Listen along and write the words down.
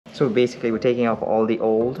So basically we're taking off all the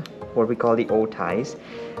old, what we call the old ties.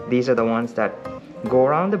 These are the ones that go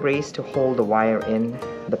around the brace to hold the wire in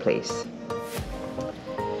the place.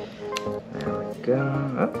 There we go.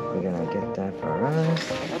 Oh, we're gonna get that for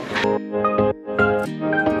us.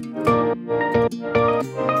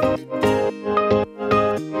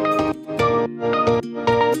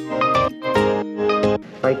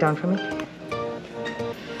 Write down for me.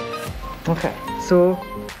 Okay, so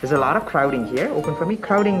there's a lot of crowding here. Open for me.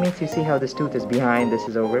 Crowding means you see how this tooth is behind, this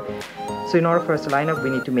is over. So in order for us to line up, we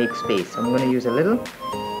need to make space. I'm going to use a little,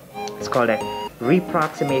 it's called a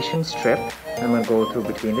reproximation strip. I'm going to go through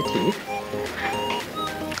between the teeth.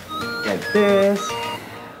 Like this.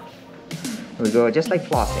 We go just like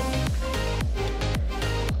flossing.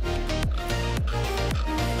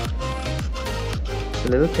 A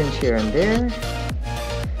little pinch here and there.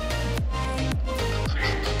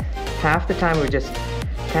 Half the time we're just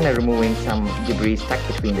kind of removing some debris stuck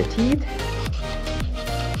between the teeth.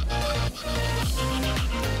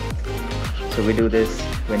 So we do this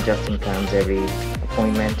when Justin comes every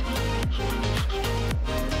appointment.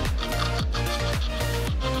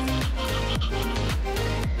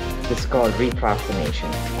 This is called reproximation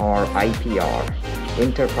or IPR,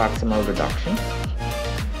 interproximal reduction.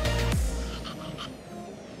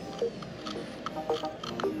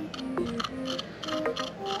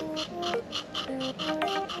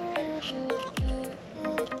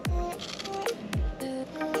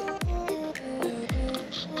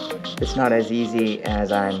 It's not as easy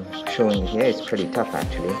as I'm showing here. It's pretty tough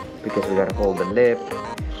actually, because we gotta hold the lip,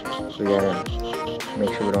 we gotta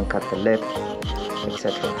make sure we don't cut the lip,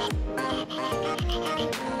 etc.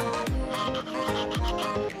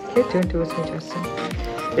 Okay, turn towards me, Justin.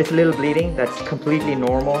 It's a little bleeding, that's completely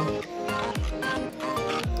normal.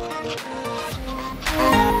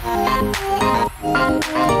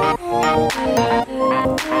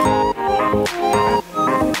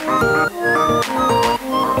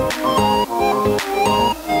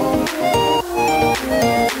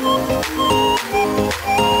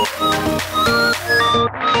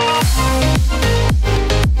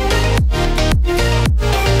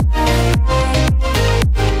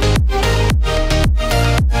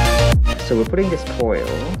 So we're putting this coil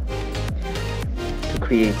to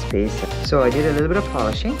create space. So I did a little bit of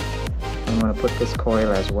polishing. I'm going to put this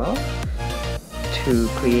coil as well to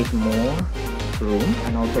create more room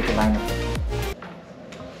and also to line up.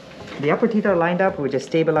 The upper teeth are lined up. We're just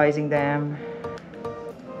stabilizing them.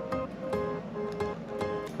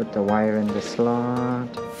 Put the wire in the slot.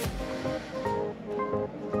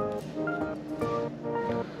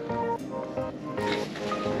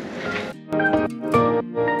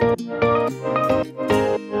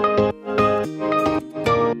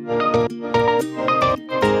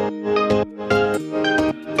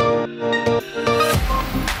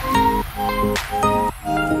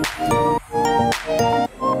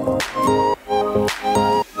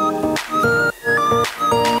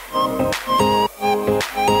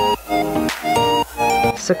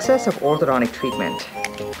 Success of orthodontic treatment.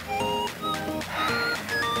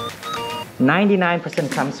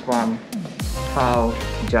 99% comes from how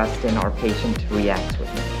Justin, our patient, reacts with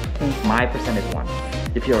me. My percent is 1.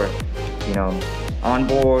 If you're, on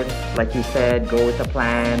board, like you said, go with the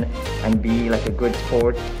plan and be like a good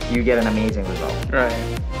sport, you get an amazing result. Right.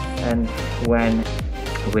 And when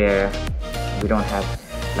we don't have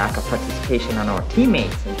lack of participation on our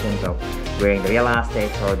teammates in terms of wearing the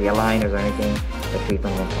elastics or the aligners or anything, the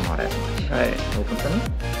treatment won't come out as much. Right. Open for me.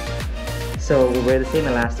 So we wear the same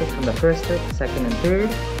elastic from the first tooth, second and third.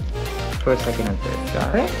 First, second and third.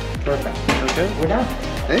 Got it? Perfect. Okay. We're done.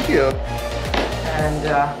 Thank you. And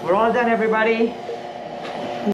we're all done, everybody.